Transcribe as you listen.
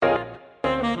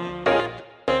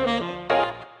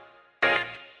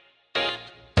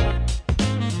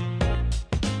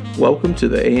Welcome to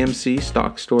the AMC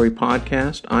Stock Story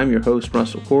Podcast. I'm your host,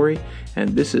 Russell Corey, and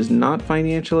this is not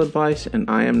financial advice, and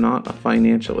I am not a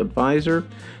financial advisor.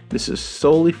 This is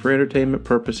solely for entertainment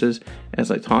purposes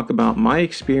as I talk about my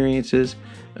experiences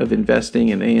of investing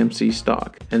in AMC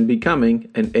stock and becoming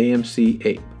an AMC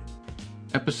ape.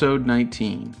 Episode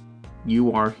 19,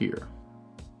 You Are Here.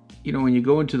 You know, when you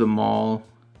go into the mall,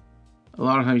 a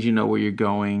lot of times you know where you're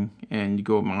going and you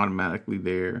go automatically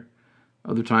there.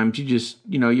 Other times you just,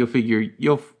 you'll figure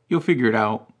it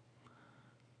out.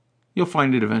 You'll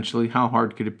find it eventually. How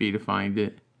hard could it be to find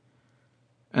it?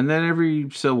 And then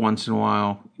every so once in a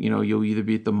while, you'll either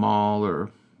be at the mall or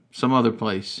some other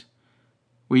place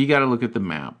where you got to look at the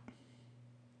map.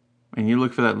 And you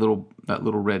look for that little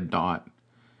red dot.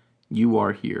 You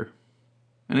are here.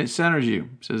 And it centers you.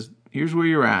 It says, here's where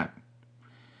you're at.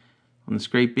 On this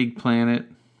great big planet,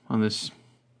 on this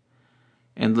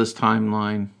endless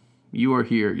timeline. You are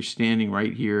here. You're standing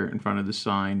right here in front of the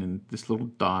sign, and this little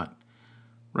dot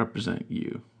represents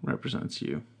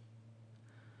you.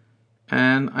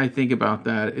 And I think about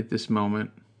that at this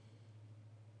moment.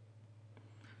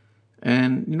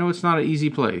 And, it's not an easy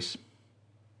place.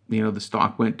 The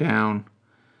stock went down,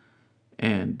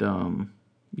 and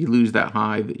you lose that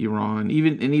high that you're on.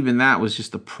 Even that was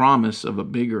just the promise of a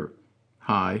bigger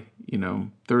high.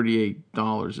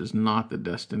 $38 is not the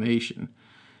destination.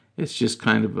 It's just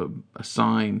kind of a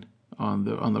sign on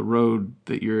the road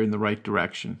that you're in the right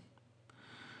direction.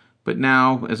 But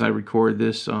now, as I record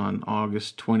this on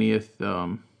August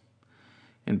 20th,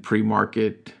 in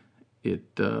pre-market,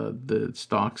 the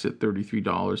stock's at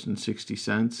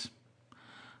 $33.60.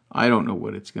 I don't know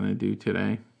what it's going to do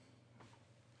today.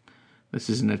 This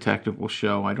isn't a technical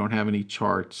show. I don't have any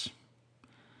charts.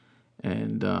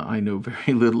 And I know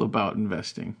very little about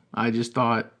investing. I just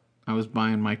thought I was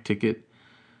buying my ticket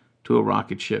to a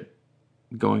rocket ship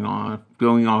going off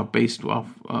based off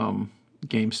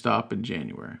GameStop in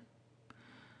January.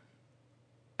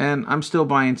 And I'm still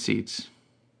buying seats.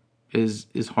 As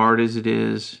hard as it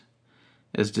is,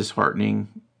 as disheartening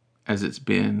as it's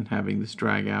been having this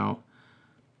drag out,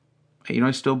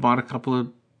 I still bought a couple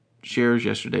of shares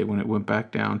yesterday when it went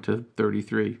back down to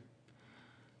 33.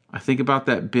 I think about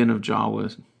that bin of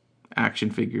Jawas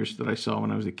action figures that I saw when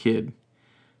I was a kid.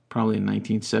 Probably in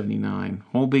 1979.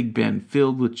 Whole big bin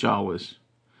filled with Jawas.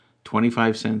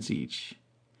 25 cents each.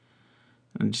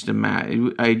 And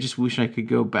I just wish I could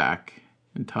go back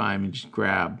in time and just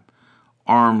grab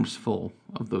arms full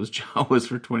of those Jawas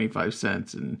for 25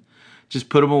 cents and just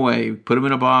put them away. Put them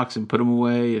in a box and put them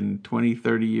away. And 20,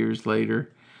 30 years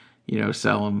later,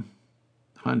 sell them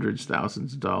hundreds,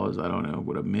 thousands of dollars. I don't know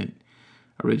what a mint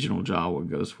original Jawa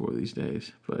goes for these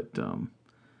days. But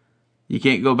you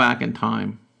can't go back in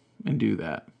time and do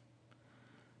that.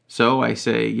 So I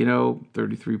say,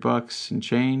 $33 and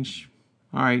change.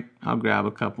 All right, I'll grab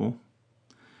a couple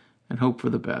and hope for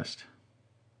the best.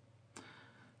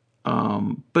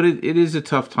 But it is a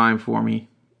tough time for me.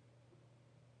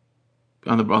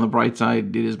 On the bright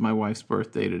side, it is my wife's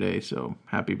birthday today, so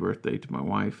happy birthday to my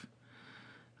wife.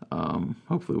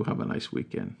 Hopefully we'll have a nice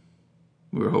weekend.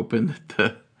 We were hoping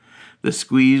that the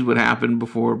squeeze would happen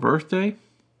before her birthday,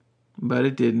 but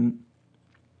it didn't.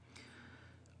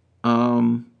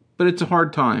 But it's a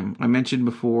hard time. I mentioned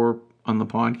before on the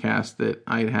podcast that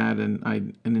I'd had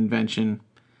an invention,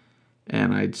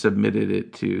 and I'd submitted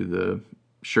it to the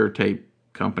SureTape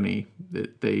company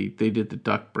that they did the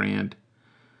Duck brand,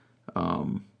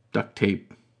 duct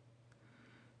tape,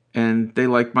 and they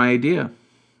liked my idea.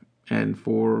 And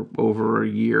for over a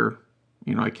year,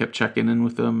 I kept checking in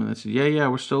with them, and they said, yeah,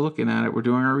 we're still looking at it. We're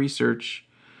doing our research.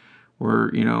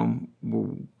 We're doing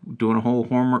a whole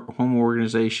home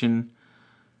organization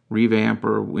revamp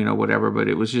or, whatever. But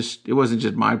it wasn't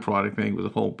just my product thing. It was a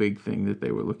whole big thing that they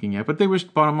were looking at. But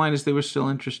bottom line is they were still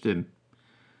interested.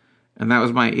 And that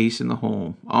was my ace in the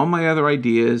hole. All my other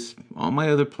ideas, all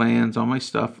my other plans, all my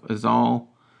stuff is all,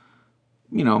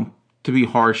 to be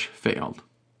harsh, failed.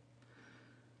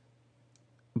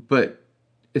 But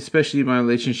especially in my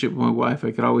relationship with my wife,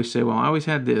 I could always say, well, I always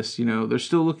had this, they're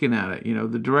still looking at it.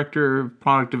 The director of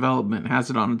product development has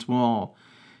it on its wall.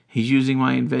 He's using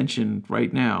my invention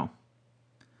right now.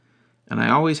 And I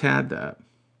always had that.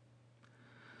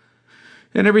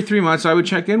 And every 3 months I would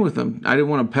check in with them. I didn't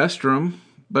want to pester them,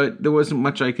 but there wasn't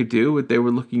much I could do. But they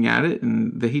were looking at it,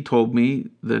 and he told me,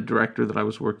 the director that I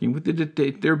was working with,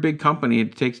 they're a big company.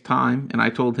 It takes time. And I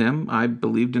told him I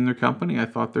believed in their company. I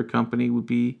thought their company would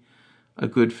be a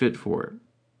good fit for it.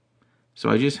 So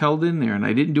I just held in there, and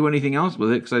I didn't do anything else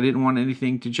with it because I didn't want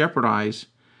anything to jeopardize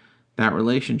that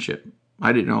relationship.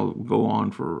 I didn't know it would go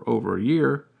on for over a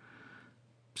year,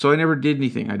 So I never did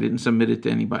anything. I didn't submit it to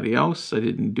anybody else. I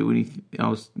didn't do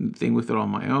anything with it on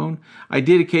my own. I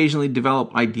did occasionally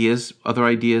develop other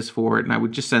ideas for it, and I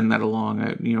would just send that along.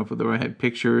 If I had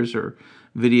pictures or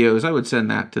videos, I would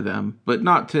send that to them, but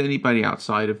not to anybody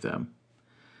outside of them.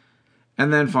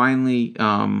 And then finally,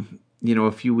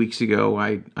 a few weeks ago,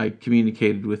 I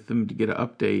communicated with them to get an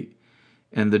update,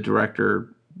 and the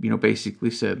director,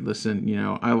 basically said, listen,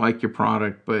 I like your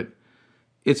product, but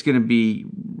it's going to be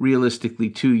realistically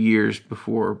 2 years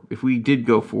before, if we did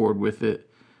go forward with it,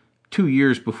 2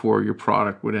 years before your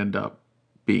product would end up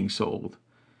being sold.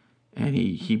 And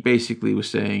he basically was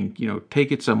saying,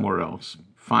 take it somewhere else.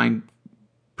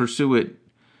 Pursue it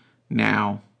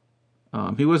now.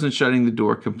 He wasn't shutting the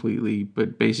door completely,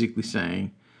 but basically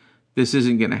saying, this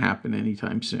isn't going to happen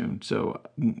anytime soon. So,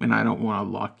 and I don't want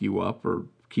to lock you up or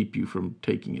keep you from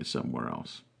taking it somewhere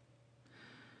else.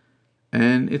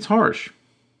 And it's harsh.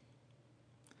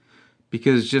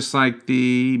 Because just like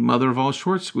the mother of all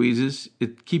short squeezes,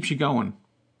 it keeps you going.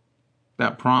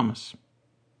 That promise.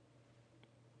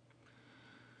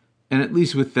 And at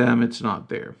least with them, it's not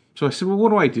there. So I said, well, what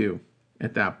do I do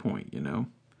at that point, Do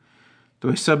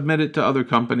I submit it to other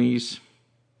companies?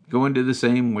 Go into the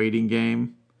same waiting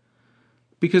game?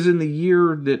 Because in the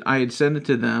year that I had sent it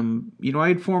to them, I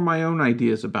had formed my own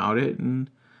ideas about it. And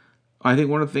I think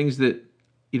one of the things that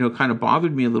kind of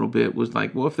bothered me a little bit was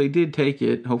like, well, if they did take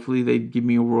it, hopefully they'd give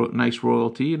me a nice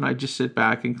royalty, and I'd just sit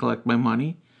back and collect my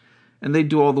money, and they'd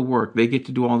do all the work. They get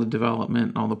to do all the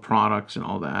development, all the products and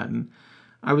all that, and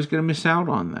I was going to miss out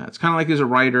on that. It's kind of like as a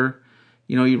writer,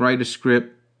 you write a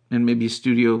script, and maybe a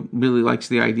studio really likes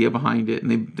the idea behind it,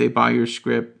 and they buy your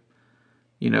script,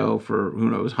 for, who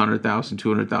knows, $100,000,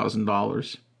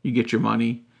 $200,000. You get your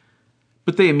money,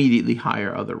 but they immediately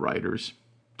hire other writers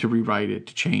to rewrite it,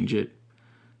 to change it.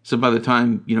 So by the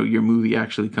time, your movie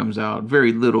actually comes out,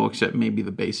 very little except maybe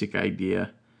the basic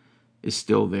idea is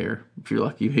still there. If you're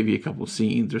lucky, maybe a couple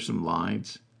scenes or some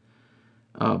lines.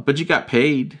 But you got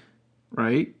paid,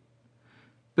 right?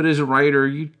 But as a writer,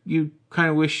 you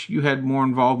kind of wish you had more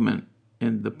involvement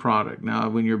in the product. Now,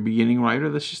 when you're a beginning writer,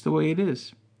 that's just the way it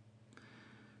is.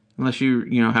 Unless you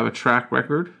have a track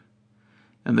record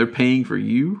and they're paying for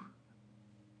you,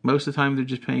 most of the time they're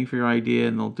just paying for your idea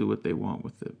and they'll do what they want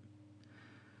with it.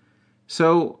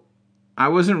 So I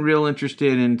wasn't real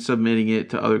interested in submitting it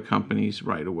to other companies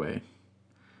right away.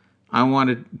 I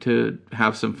wanted to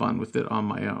have some fun with it on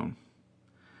my own.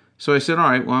 So I said, all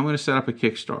right, well, I'm going to set up a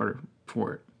Kickstarter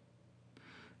for it.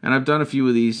 And I've done a few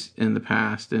of these in the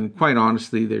past, and quite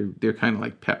honestly, they're kind of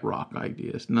like pet rock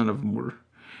ideas. None of them were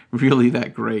really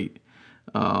that great.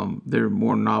 They're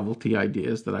more novelty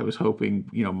ideas that I was hoping,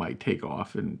 might take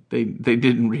off, and they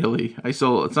didn't really. I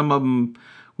saw some of them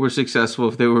were successful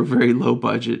if they were very low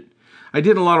budget. I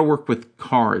did a lot of work with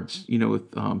cards,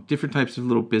 with different types of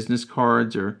little business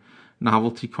cards or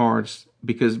novelty cards,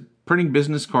 because printing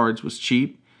business cards was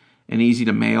cheap and easy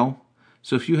to mail.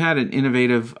 So if you had an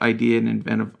innovative idea, an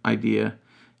inventive idea,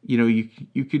 you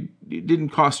could. It didn't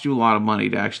cost you a lot of money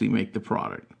to actually make the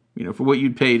product. For what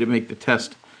you'd pay to make the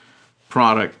test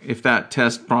product. If that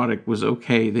test product was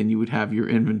okay, then you would have your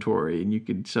inventory and you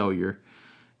could sell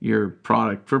your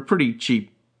product for a pretty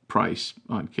cheap price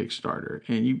on Kickstarter.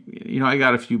 And I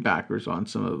got a few backers on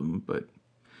some of them, but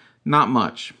not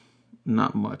much.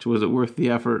 Was it worth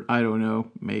the effort? I don't know.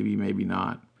 Maybe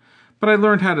not. But I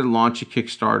learned how to launch a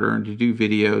Kickstarter and to do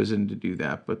videos and to do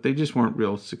that, but they just weren't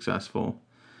real successful.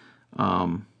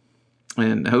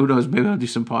 And who knows, maybe I'll do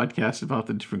some podcasts about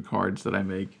the different cards that I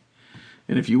make.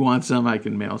 And if you want some, I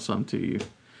can mail some to you.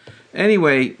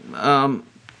 Anyway,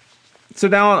 so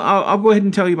now I'll go ahead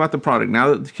and tell you about the product. Now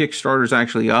that the Kickstarter is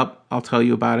actually up, I'll tell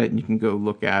you about it and you can go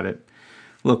look at it.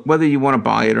 Look, whether you want to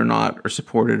buy it or not, or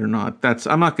support it or not,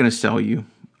 I'm not going to sell you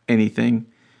anything.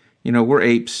 We're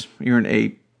apes. You're an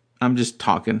ape. I'm just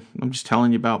talking. I'm just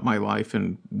telling you about my life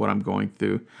and what I'm going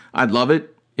through. I'd love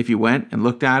it if you went and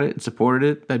looked at it and supported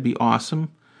it. That'd be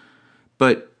awesome.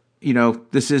 But,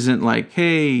 this isn't like,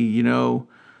 hey,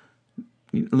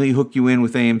 let me hook you in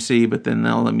with AMC, but then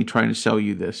they'll let me try to sell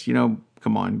you this.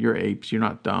 Come on, you're apes. You're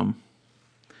not dumb.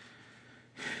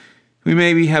 We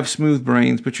maybe have smooth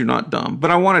brains, but you're not dumb.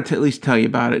 But I wanted to at least tell you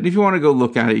about it. If you want to go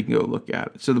look at it, you can go look at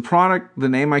it. So the product, the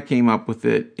name I came up with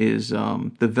it is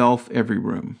the Velf Every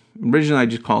Room. Originally, I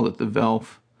just called it the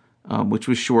Velf, which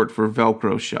was short for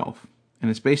Velcro Shelf. And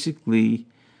it's basically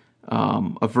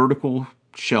a vertical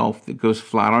shelf that goes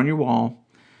flat on your wall.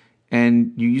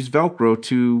 And you use Velcro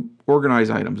to organize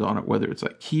items on it, whether it's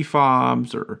like key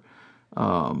fobs or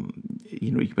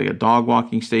you can make a dog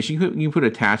walking station. You can put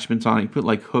attachments on it. You put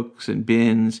like hooks and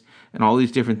bins and all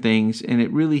these different things, and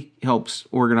it really helps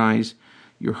organize,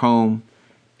 your home.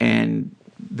 And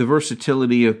the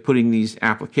versatility of putting these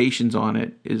applications on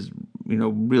it is,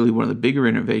 really one of the bigger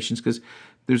innovations, because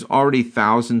there's already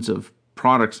thousands of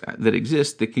products that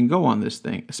exist that can go on this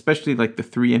thing, especially like the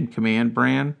 3M Command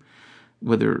brand,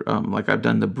 whether like I've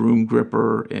done the broom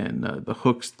gripper and the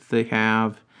hooks that they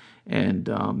have, and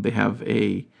they have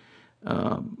a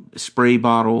spray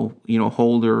bottle,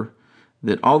 holder,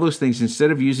 that all those things,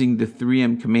 instead of using the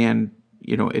 3M Command,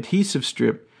 adhesive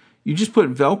strip, you just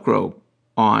put Velcro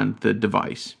on the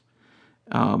device.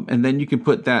 And then you can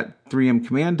put that 3M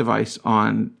Command device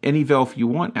on any Velcro you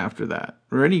want after that,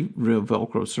 or any real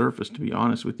Velcro surface, to be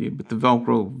honest with you. But the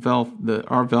Velcro,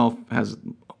 our Velcro has,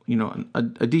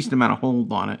 a decent amount of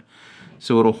hold on it,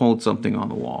 so it'll hold something on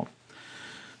the wall.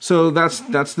 So that's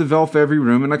the Velcro Every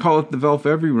Room, and I call it the Velcro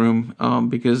Every Room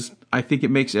because I think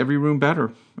it makes every room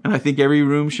better, and I think every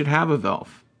room should have a Velcro.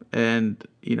 And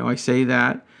I say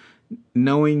that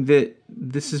knowing that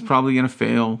this is probably going to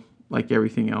fail like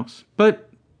everything else, but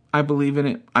I believe in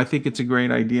it. I think it's a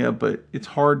great idea, but it's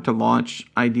hard to launch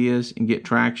ideas and get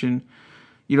traction.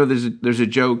 There's a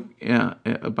joke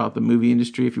about the movie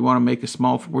industry. If you want to make a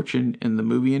small fortune in the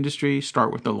movie industry,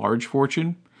 start with a large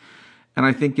fortune. And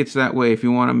I think it's that way. If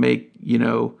you want to make,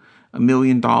 $1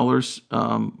 million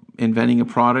inventing a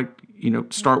product,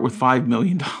 start with $5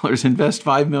 million. Invest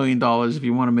 $5 million if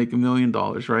you want to make $1 million,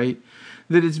 right?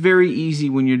 That it's very easy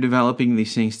when you're developing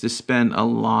these things to spend a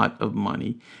lot of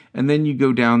money. And then you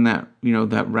go down that,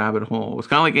 that rabbit hole. It's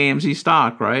kind of like AMC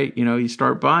stock, right? You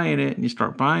start buying it and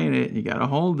you got to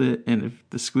hold it. And if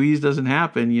the squeeze doesn't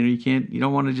happen, you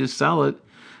don't want to just sell it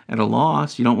at a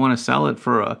loss. You don't want to sell it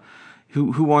for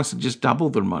who wants to just double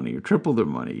their money or triple their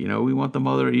money. We want them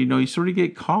other, you sort of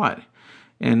get caught.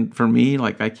 And for me,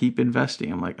 like, I keep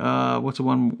investing. I'm like, what's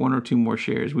one or two more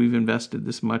shares? We've invested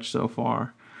this much so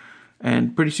far.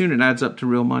 And pretty soon it adds up to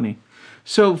real money.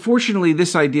 So fortunately,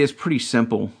 this idea is pretty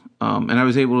simple. And I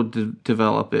was able to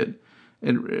develop it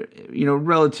at,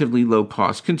 relatively low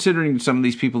cost, considering some of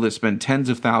these people that spend tens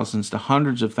of thousands to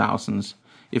hundreds of thousands,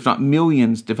 if not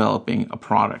millions, developing a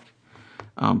product,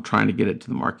 trying to get it to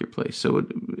the marketplace. So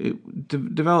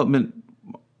development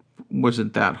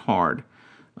wasn't that hard.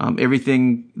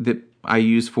 Everything that I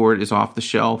use for it is off the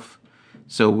shelf.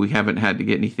 So we haven't had to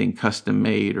get anything custom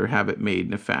made or have it made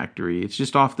in a factory. It's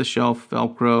just off the shelf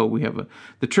Velcro.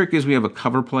 The trick is we have a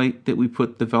cover plate that we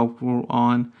put the Velcro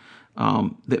on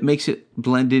that makes it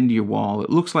blend into your wall. It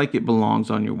looks like it belongs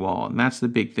on your wall, and that's the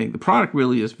big thing. The product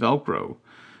really is Velcro.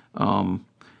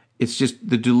 It's just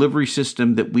the delivery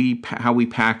system that how we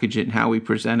package it and how we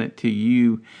present it to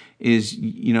you is,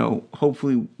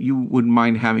 hopefully you wouldn't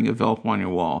mind having a Velcro on your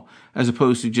wall, as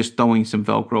opposed to just throwing some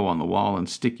Velcro on the wall and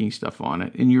sticking stuff on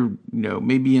it. And you're,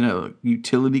 maybe in a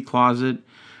utility closet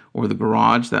or the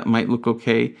garage, that might look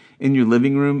okay. In your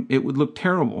living room, it would look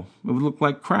terrible. It would look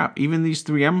like crap. Even these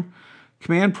 3M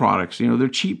Command products, they're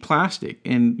cheap plastic.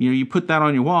 And, you put that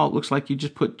on your wall, it looks like you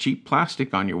just put cheap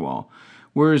plastic on your wall.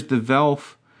 Whereas the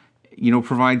Velcro,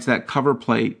 provides that cover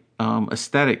plate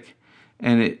aesthetic,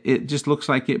 and it just looks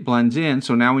like it blends in.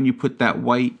 So now when you put that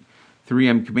white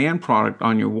 3M Command product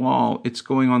on your wall, it's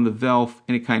going on the Velcro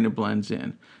and it kind of blends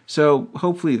in. So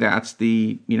hopefully that's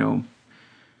the,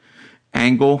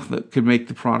 angle that could make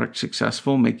the product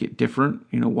successful, make it different.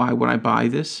 Why would I buy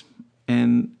this?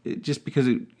 And just because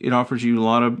it offers you a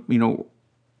lot of,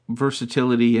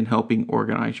 versatility in helping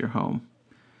organize your home.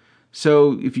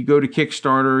 So if you go to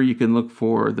Kickstarter, you can look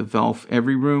for the Velcro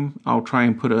Every Room. I'll try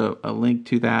and put a link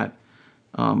to that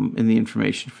in the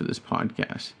information for this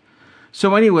podcast.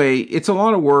 So anyway, it's a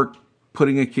lot of work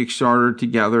putting a Kickstarter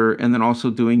together and then also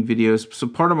doing videos. So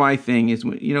part of my thing is,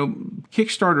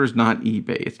 Kickstarter is not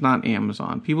eBay. It's not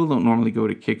Amazon. People don't normally go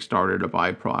to Kickstarter to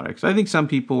buy products. I think some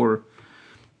people are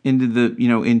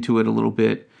into it a little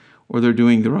bit, or they're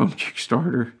doing their own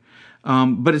Kickstarter.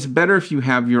 But it's better if you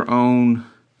have your own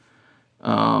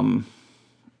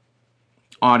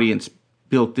audience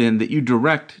built in that you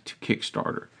direct to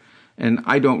Kickstarter. And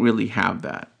I don't really have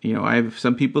that. I have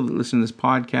some people that listen to this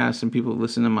podcast, some people that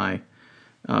listen to my,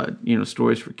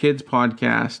 Stories for Kids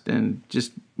podcast, and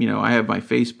just, I have my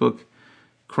Facebook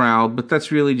crowd, but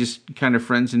that's really just kind of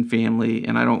friends and family.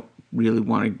 And I don't really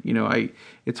want to,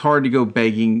 it's hard to go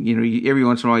begging, every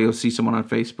once in a while you'll see someone on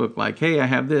Facebook like, hey, I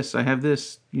have this, and I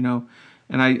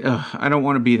don't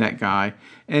want to be that guy.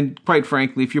 And quite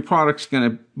frankly, if your product's going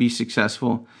to be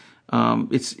successful,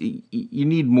 you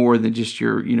need more than just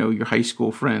your high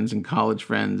school friends and college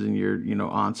friends and your,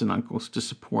 aunts and uncles to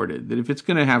support it. That if it's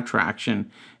going to have traction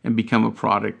and become a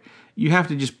product, you have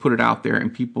to just put it out there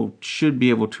and people should be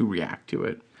able to react to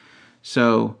it.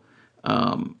 So,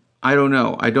 I don't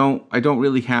know. I don't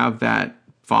really have that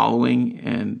following,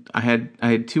 and I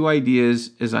had two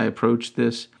ideas as I approached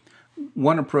this.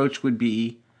 One approach would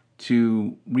be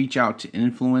to reach out to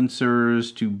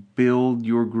influencers, to build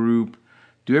your group,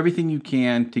 do everything you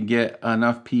can to get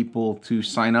enough people to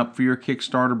sign up for your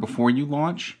Kickstarter before you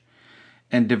launch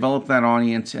and develop that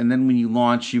audience. And then when you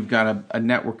launch, you've got a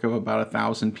network of about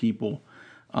 1,000 people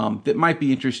that might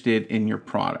be interested in your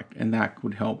product, and that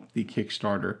would help the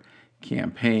Kickstarter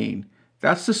campaign.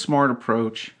 That's the smart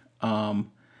approach.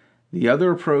 The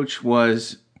other approach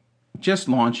was just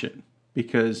launch it,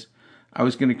 because I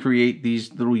was going to create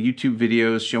these little YouTube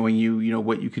videos showing you,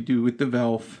 what you could do with the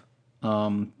Velf,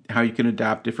 how you can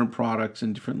adapt different products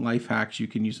and different life hacks you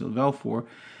can use the Velf for.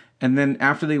 And then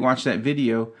after they watch that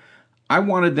video, I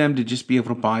wanted them to just be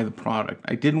able to buy the product.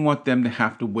 I didn't want them to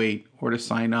have to wait or to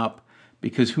sign up,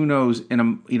 because who knows, in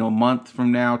a month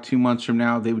from now, 2 months from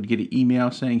now, they would get an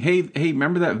email saying, hey,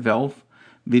 remember that Velf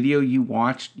video you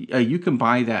watched? You can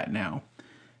buy that now.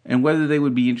 And whether they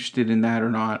would be interested in that or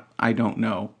not, I don't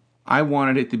know. I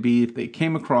wanted it to be, if they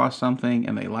came across something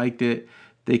and they liked it,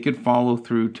 they could follow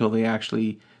through till they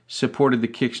actually supported the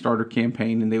Kickstarter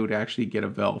campaign, and they would actually get a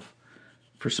Velf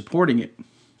for supporting it.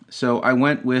 So I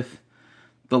went with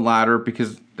the latter,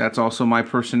 because that's also my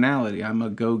personality. I'm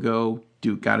a go-go,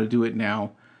 gotta do it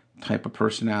now type of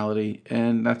personality,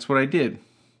 and that's what I did.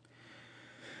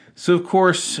 So of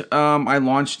course, I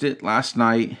launched it last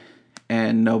night,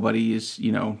 and nobody's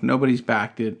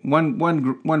backed it.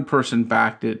 One person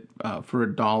backed it for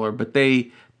 $1, but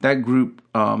that group,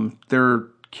 they're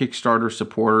Kickstarter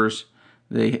supporters.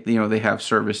 They have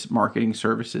marketing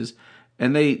services,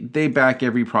 and they back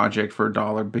every project for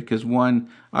 $1, because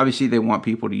one, obviously they want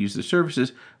people to use the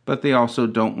services, but they also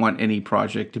don't want any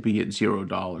project to be at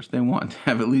 $0. They want to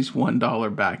have at least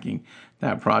 $1 backing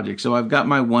that project. So I've got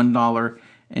my $1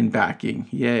 in backing.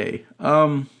 Yay.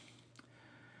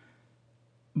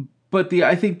 But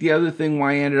I think the other thing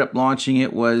why I ended up launching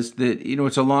it was that,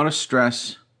 it's a lot of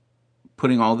stress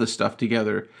putting all this stuff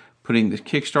together, putting the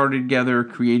Kickstarter together,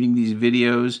 creating these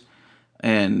videos,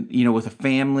 and, with a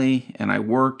family, and I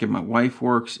work, and my wife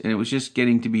works, and it was just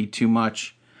getting to be too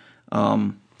much.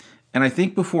 And I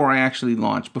think before I actually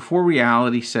launch, before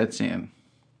reality sets in,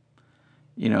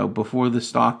 before the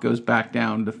stock goes back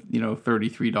down to,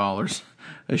 $33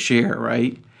 a share,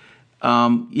 right?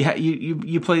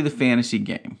 You play the fantasy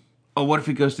game. Oh, what if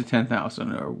it goes to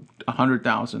 10,000 or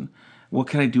 100,000? What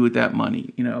can I do with that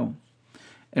money?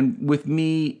 And with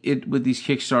me, with these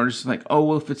Kickstarters, it's like, oh,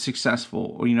 well, if it's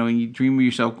successful, or and you dream of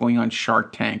yourself going on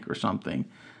Shark Tank or something.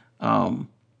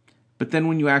 But then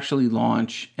when you actually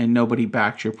launch and nobody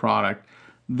backs your product,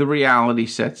 the reality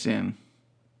sets in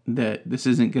that this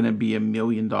isn't going to be $1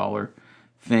 million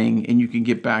thing, and you can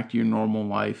get back to your normal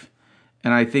life.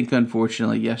 And I think,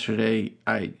 unfortunately, yesterday,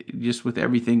 I just, with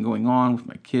everything going on with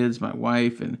my kids, my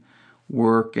wife, and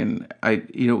work, and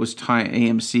it was time,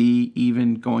 AMC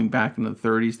even going back in the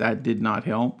 30s, that did not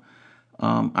help.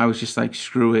 I was just like,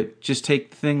 screw it, just take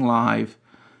the thing live,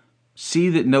 see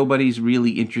that nobody's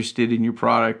really interested in your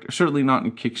product, or certainly not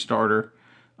in Kickstarter,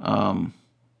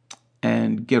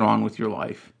 and get on with your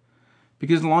life.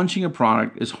 Because launching a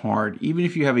product is hard. Even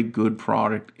if you have a good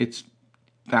product, it's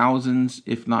thousands,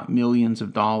 if not millions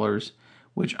of dollars,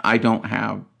 which I don't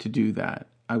have to do that.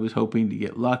 I was hoping to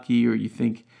get lucky, or you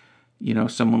think,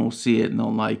 someone will see it and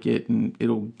they'll like it and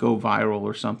it'll go viral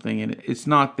or something. And it's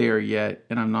not there yet,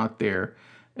 and I'm not there.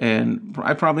 And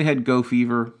I probably had go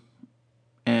fever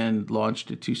and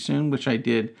launched it too soon, which I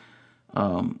did.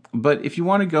 But if you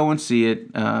want to go and see it,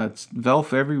 it's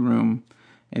Velf Every Room.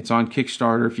 It's on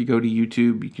Kickstarter. If you go to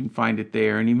YouTube, you can find it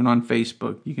there. And even on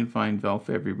Facebook, you can find Velf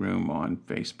Every Room on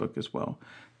Facebook as well.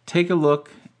 Take a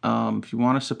look. If you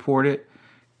want to support it,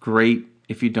 great.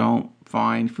 If you don't,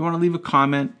 fine. If you want to leave a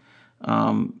comment,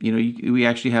 we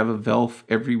actually have a Velf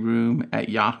Every Room at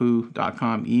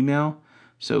yahoo.com email.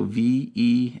 So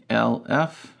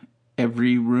VELF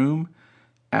Every Room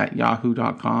at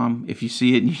yahoo.com. If you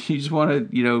see it and you just want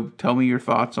to, tell me your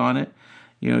thoughts on it,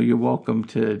 you're welcome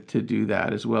to do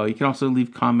that as well. You can also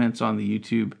leave comments on the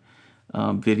YouTube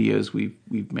videos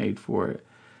we've made for it.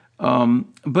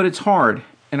 But it's hard,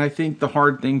 and I think the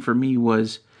hard thing for me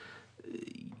was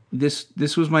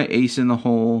this was my ace in the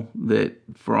hole, that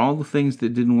for all the things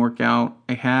that didn't work out,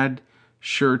 I had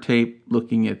Sure Tape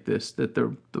looking at this, that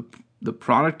the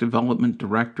product development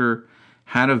director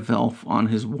had a Velf on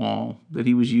his wall that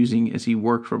he was using as he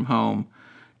worked from home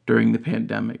during the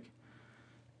pandemic.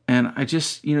 And I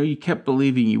just, you kept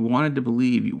believing, you wanted to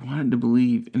believe.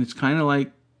 And it's kind of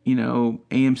like,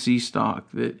 AMC stock,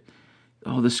 that,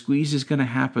 oh, the squeeze is going to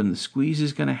happen.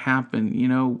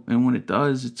 And when it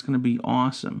does, it's going to be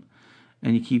awesome.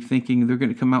 and you keep thinking they're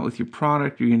going to come out with your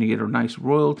product, you're going to get a nice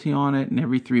royalty on it, and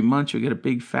every 3 months you'll get a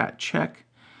big fat check,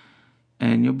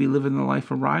 and you'll be living the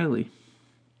life of Riley.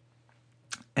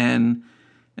 And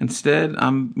instead,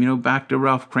 I'm, back to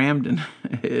Ralph Kramden,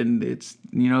 and it's,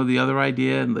 the other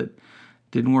idea that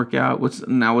didn't work out. What's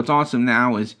awesome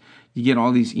now is you get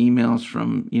all these emails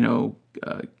from,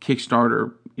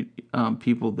 Kickstarter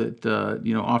people that,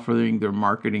 offering their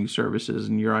marketing services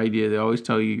and your idea. They always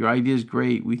tell you, your idea is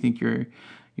great. We think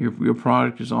your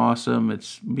product is awesome.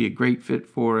 It's be a great fit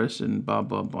for us, and blah,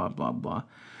 blah, blah, blah, blah.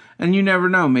 And you never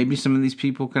know. Maybe some of these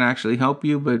people can actually help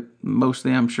you, but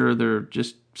mostly I'm sure they're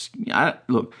just,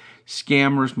 look,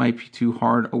 scammers might be too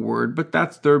hard a word, but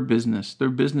that's their business. Their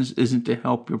business isn't to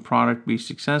help your product be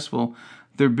successful.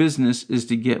 Their business is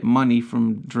to get money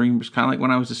from dreamers. Kind of like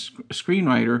when I was a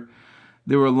screenwriter,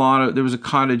 there was a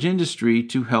cottage industry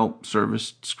to help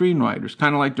service screenwriters.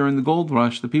 Kind of like during the gold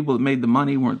rush, the people that made the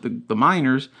money weren't the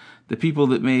miners. The people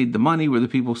that made the money were the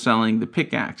people selling the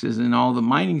pickaxes and all the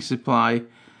mining supply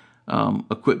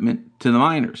equipment to the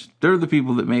miners. They're the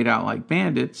people that made out like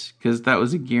bandits because that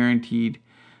was a guaranteed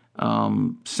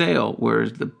sale,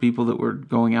 whereas the people that were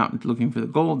going out and looking for the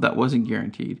gold, that wasn't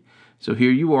guaranteed. So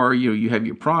here you are, you have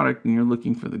your product and you're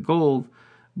looking for the gold,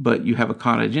 but you have a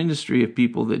cottage industry of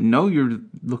people that know you're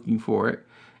looking for it.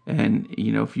 And,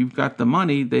 if you've got the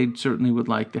money, they certainly would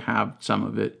like to have some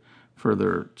of it for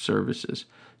their services.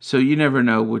 So you never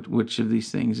know which of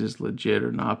these things is legit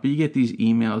or not. But you get these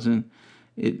emails,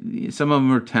 and some of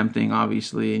them are tempting,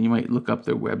 obviously, and you might look up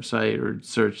their website or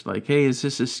search like, hey, is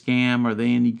this a scam? Are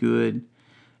they any good?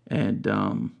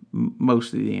 And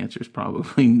mostly the answer is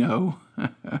probably no.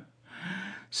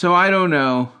 So I don't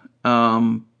know.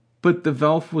 But the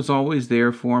Velf was always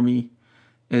there for me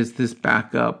as this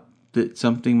backup that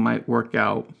something might work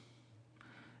out.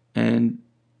 And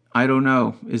I don't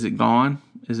know. Is it gone?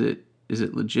 Is it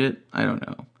legit? I don't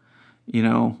know.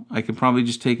 I could probably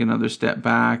just take another step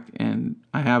back, and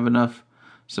I have enough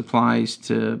supplies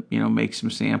to, make some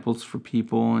samples for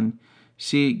people and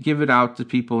give it out to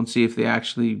people and see if they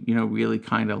actually, really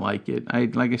kind of like it.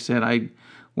 Like I said,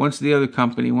 once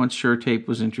SureTape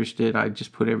was interested, I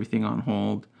just put everything on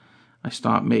hold. I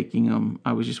stopped making them.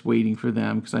 I was just waiting for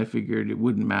them because I figured it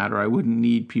wouldn't matter. I wouldn't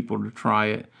need people to try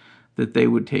it, that they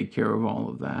would take care of all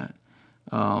of that.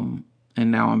 And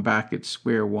now I'm back at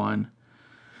square one.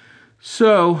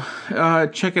 So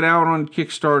check it out on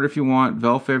Kickstarter if you want.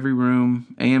 Velf Every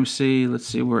Room, AMC. Let's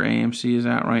see where AMC is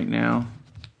at right now.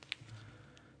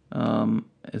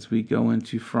 As we go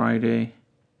into Friday.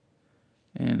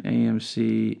 And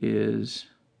AMC is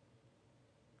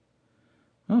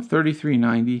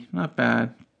 $33.90. Not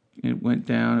bad. It went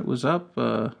down. It was up.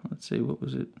 Let's see, what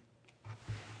was it?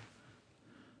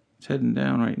 It's heading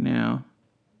down right now.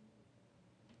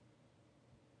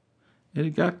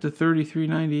 It got to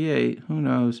 $33.98. Who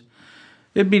knows?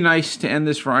 It'd be nice to end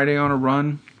this Friday on a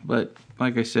run, but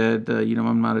like I said,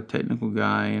 I'm not a technical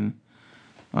guy, and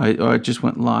I just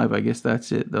went live. I guess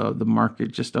that's it. The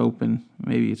market just opened.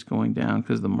 Maybe it's going down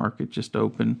because the market just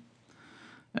opened.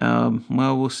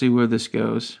 Well, we'll see where this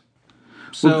goes.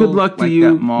 So, well, good luck to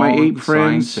you, my 8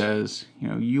 friends. Says,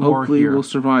 you hopefully will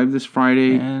survive this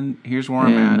Friday. And here's where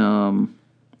I'm at.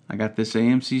 I got this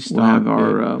AMC stock. We'll have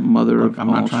our mother of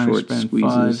all short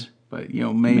squeezes. But,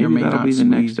 may or may not be the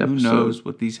next episode. Who knows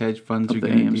what these hedge funds are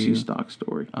going to do. AMC stock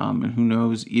story. And who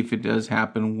knows if it does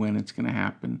happen, when it's going to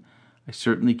happen. I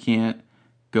certainly can't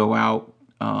go out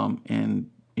and,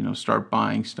 start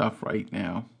buying stuff right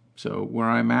now. So where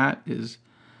I'm at is,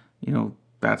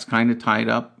 that's kind of tied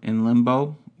up in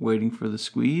limbo, waiting for the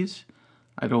squeeze.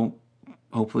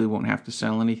 Hopefully won't have to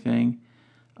sell anything.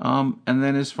 And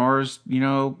then as far as,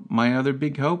 my other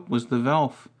big hope was the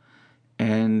Velf.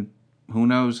 And who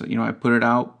knows, I put it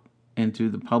out into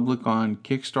the public on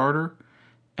Kickstarter.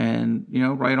 And,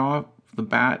 right off the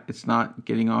bat, it's not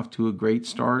getting off to a great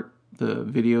start. The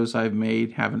videos I've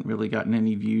made haven't really gotten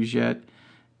any views yet.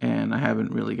 And I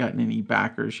haven't really gotten any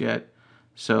backers yet.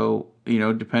 So,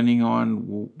 depending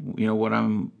on, what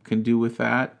I can do with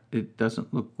that, it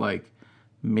doesn't look like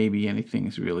maybe anything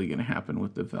is really going to happen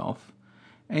with the Velf.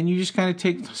 And you just kind of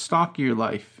take stock of your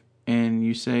life and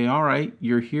you say, all right,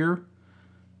 you're here.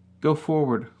 Go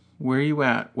forward. Where are you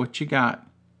at? What you got?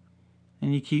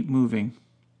 And you keep moving.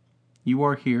 You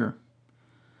are here.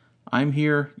 I'm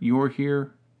here. You're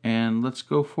here. And let's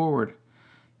go forward.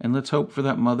 And let's hope for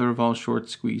that mother of all short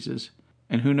squeezes.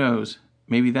 And who knows,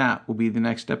 maybe that will be the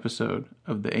next episode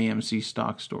of the AMC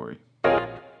stock story.